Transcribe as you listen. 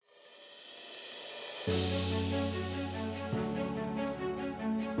The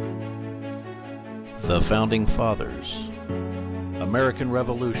Founding Fathers, American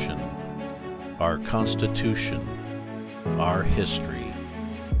Revolution, our Constitution, our history,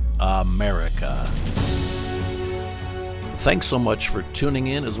 America. Thanks so much for tuning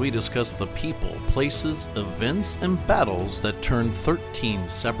in as we discuss the people, places, events, and battles that turned 13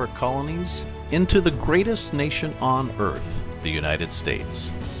 separate colonies into the greatest nation on earth, the United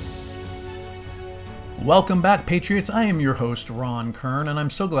States. Welcome back, Patriots. I am your host, Ron Kern, and I'm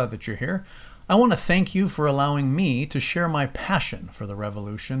so glad that you're here. I want to thank you for allowing me to share my passion for the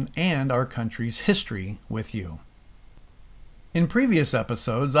Revolution and our country's history with you. In previous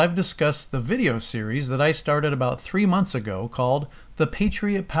episodes, I've discussed the video series that I started about 3 months ago called The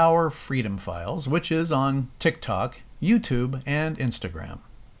Patriot Power Freedom Files, which is on TikTok, YouTube, and Instagram.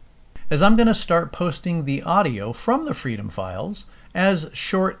 As I'm going to start posting the audio from the Freedom Files as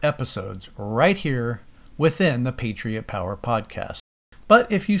short episodes right here within the Patriot Power podcast.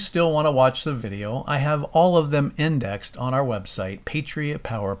 But if you still want to watch the video, I have all of them indexed on our website,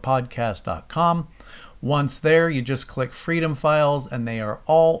 patriotpowerpodcast.com. Once there, you just click Freedom Files, and they are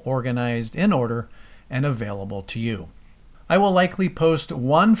all organized in order and available to you. I will likely post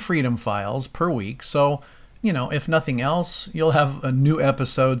one Freedom Files per week, so, if nothing else, you'll have new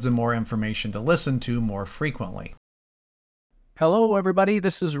episodes and more information to listen to more frequently. Hello, everybody.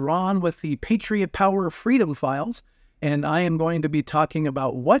 This is Ron with the Patriot Power Freedom Files, and I am going to be talking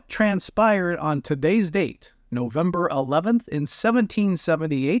about what transpired on today's date, November 11th in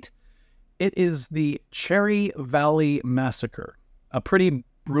 1778. It is the Cherry Valley Massacre, a pretty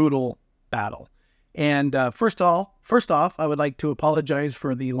brutal battle. And first off, I would like to apologize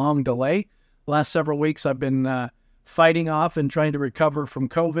for the long delay. Last several weeks, I've been fighting off and trying to recover from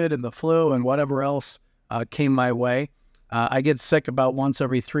COVID and the flu and whatever else came my way. I get sick about once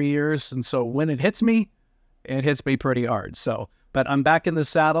every 3 years, and so when it hits me pretty hard. But I'm back in the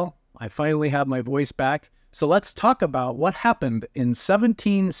saddle. I finally have my voice back. So let's talk about what happened in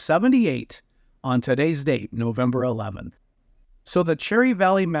 1778 on today's date, November 11th. So the Cherry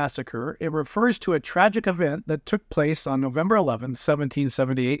Valley Massacre, it refers to a tragic event that took place on November 11th,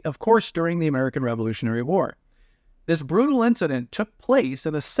 1778, of course, during the American Revolutionary War. This brutal incident took place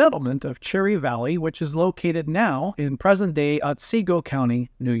in a settlement of Cherry Valley, which is located now in present-day Otsego County,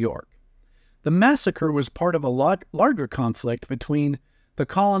 New York. The massacre was part of a larger conflict between the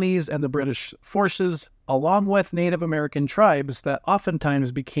colonies and the British forces, along with Native American tribes that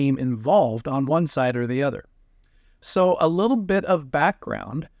oftentimes became involved on one side or the other. So a little bit of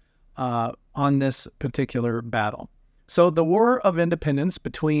background on this particular battle. So the War of Independence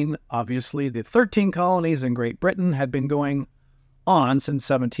between, obviously, the 13 colonies in Great Britain had been going on since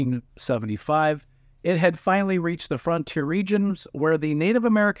 1775. It had finally reached the frontier regions where the Native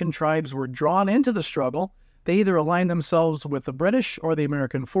American tribes were drawn into the struggle. They either aligned themselves with the British or the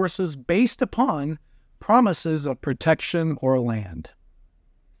American forces based upon promises of protection or land.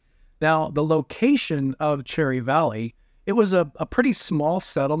 Now, the location of Cherry Valley, it was a pretty small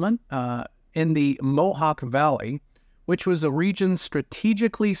settlement in the Mohawk Valley, which was a region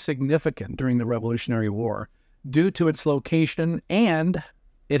strategically significant during the Revolutionary War due to its location, and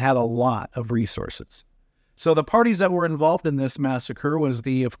it had a lot of resources. So the parties that were involved in this massacre was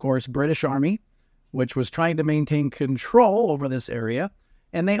the, of course, British Army, which was trying to maintain control over this area,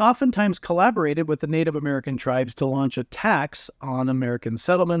 and they oftentimes collaborated with the Native American tribes to launch attacks on American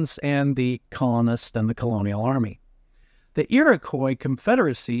settlements and the colonists and the colonial army. The Iroquois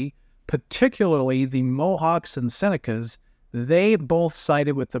Confederacy, particularly the Mohawks and Senecas, they both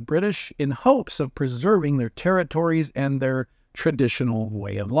sided with the British in hopes of preserving their territories and their traditional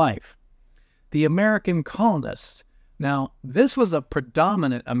way of life. The American colonists, now this was a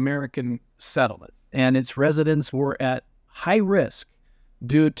predominant American settlement, and its residents were at high risk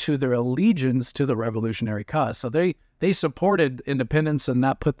due to their allegiance to the revolutionary cause. So they supported independence, and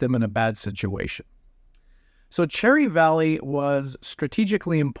that put them in a bad situation. So Cherry Valley was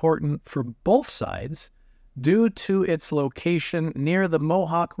strategically important for both sides due to its location near the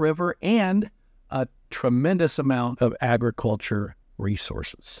Mohawk River and a tremendous amount of agriculture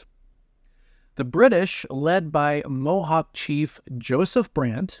resources. The British, led by Mohawk chief Joseph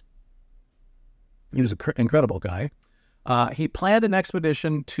Brant, he was an incredible guy, he planned an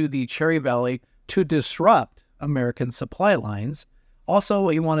expedition to the Cherry Valley to disrupt American supply lines. Also,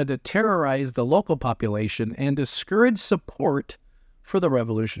 he wanted to terrorize the local population and discourage support for the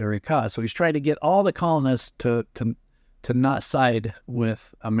revolutionary cause. So he's trying to get all the colonists to not side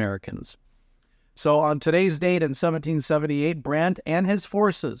with Americans. So on today's date in 1778, Brant and his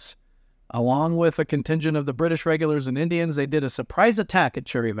forces, along with a contingent of the British regulars and Indians, they did a surprise attack at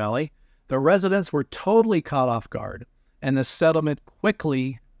Cherry Valley. The residents were totally caught off guard, and the settlement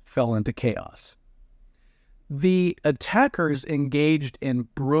quickly fell into chaos. The attackers engaged in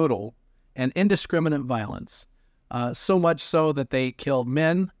brutal and indiscriminate violence, so much so that they killed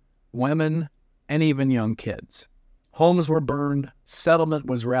men, women, and even young kids. Homes were burned, settlement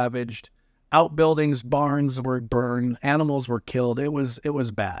was ravaged, outbuildings, barns were burned, animals were killed. It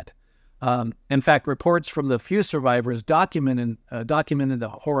was bad. In fact, reports from the few survivors documented the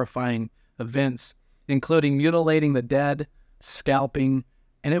horrifying events, including mutilating the dead, scalping,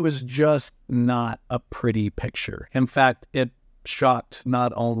 and it was just not a pretty picture. In fact, it shocked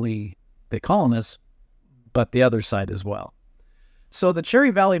not only the colonists, but the other side as well. So the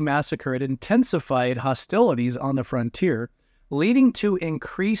Cherry Valley Massacre had intensified hostilities on the frontier, leading to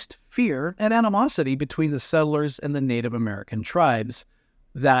increased fear and animosity between the settlers and the Native American tribes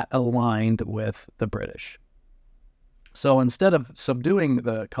that aligned with the British. So instead of subduing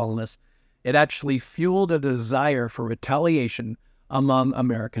the colonists, it actually fueled a desire for retaliation among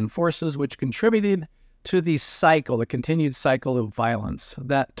American forces, which contributed to the continued cycle of violence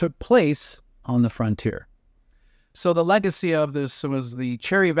that took place on the frontier. So the legacy of this was the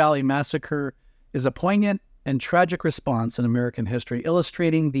Cherry Valley Massacre is a poignant and tragic response in American history,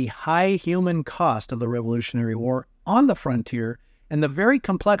 illustrating the high human cost of the Revolutionary War on the frontier and the very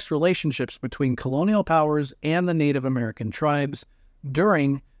complex relationships between colonial powers and the Native American tribes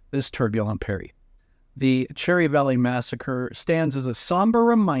during this turbulent period. The Cherry Valley Massacre stands as a somber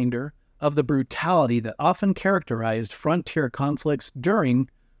reminder of the brutality that often characterized frontier conflicts during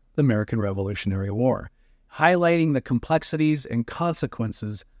the American Revolutionary War, highlighting the complexities and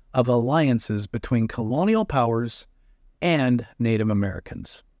consequences of alliances between colonial powers and Native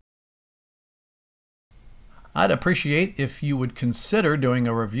Americans. I'd appreciate if you would consider doing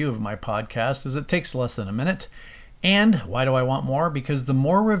a review of my podcast, as it takes less than a minute. And why do I want more? Because the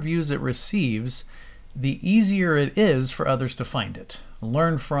more reviews it receives, the easier it is for others to find it,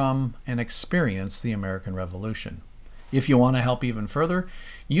 learn from, and experience the American Revolution. If you want to help even further,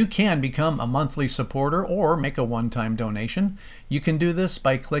 you can become a monthly supporter or make a one-time donation. You can do this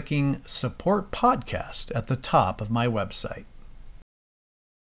by clicking Support Podcast at the top of my website.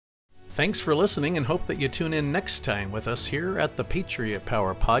 Thanks for listening, and hope that you tune in next time with us here at the Patriot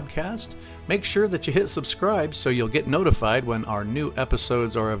Power Podcast. Make sure that you hit subscribe so you'll get notified when our new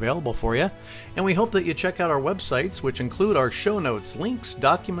episodes are available for you. And we hope that you check out our websites, which include our show notes, links,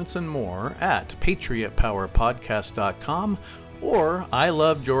 documents, and more at patriotpowerpodcast.com or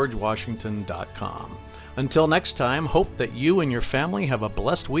ilovegeorgewashington.com. Until next time, hope that you and your family have a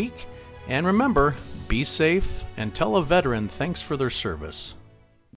blessed week. And remember, be safe and tell a veteran thanks for their service.